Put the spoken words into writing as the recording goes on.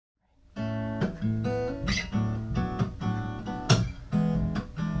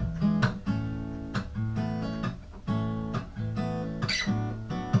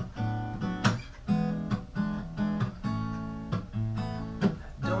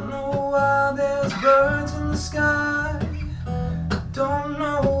there's birds in the sky. I don't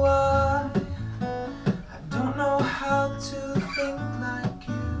know why. I don't know how to think like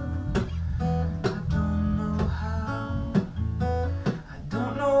you. I don't know how. I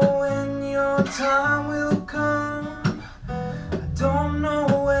don't know when your time will come. I don't know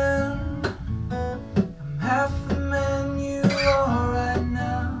when. I'm half the man you are right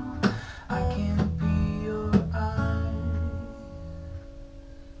now. I can't be your eyes.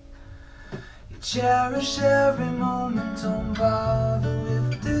 You cherish every moment, don't bother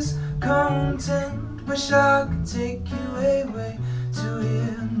with discontent. Wish I could take you away to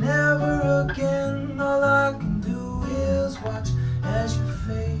here, never again. All I can do is watch as you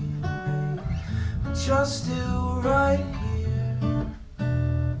fade away, but you're still right here.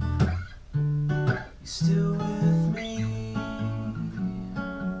 You're still with me.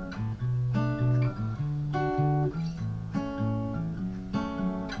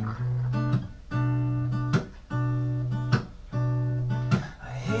 I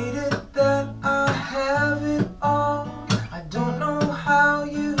hate it that I have it all. I don't know how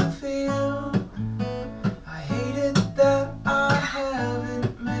you feel. I hate it that I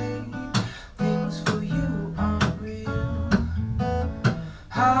haven't made things for you unreal.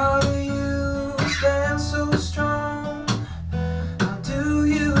 How do you stand so strong? How do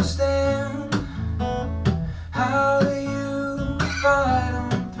you stand? How do you fight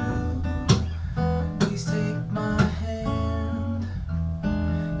on through? Please take my hand.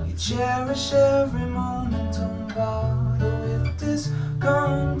 You cherish every moment, don't bother with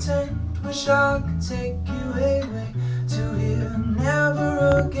discontent. Wish I could take you away to here,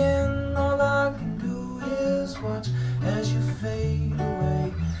 never again. All I can do is watch as you fade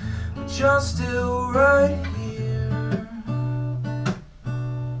away, but you're still right here.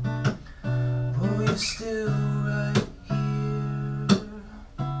 Oh, you're still right here.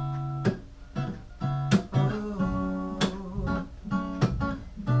 Oh.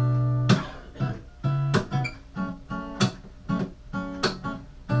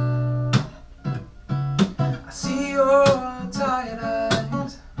 I see your tired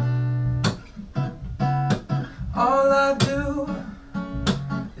eyes. All I do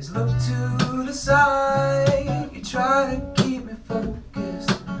is look to the side. You try to keep me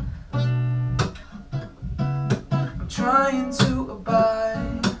focused. I'm trying to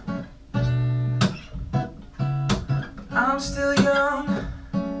abide, but I'm still young,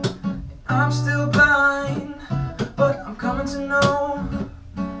 and I'm still blind. But I'm coming to know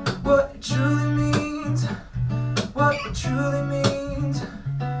what it truly means. What it truly means.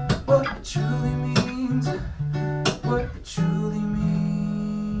 What it truly means. What it truly means.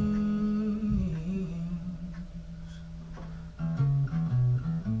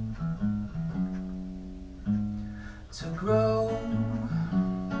 To grow.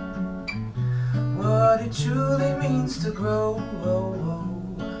 What it truly means to grow.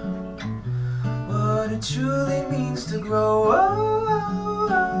 What it truly means to grow.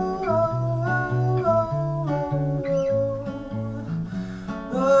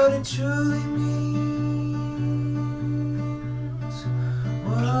 What it truly means.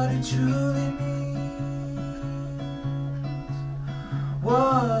 What it truly means.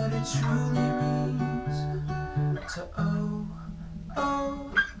 What it truly means.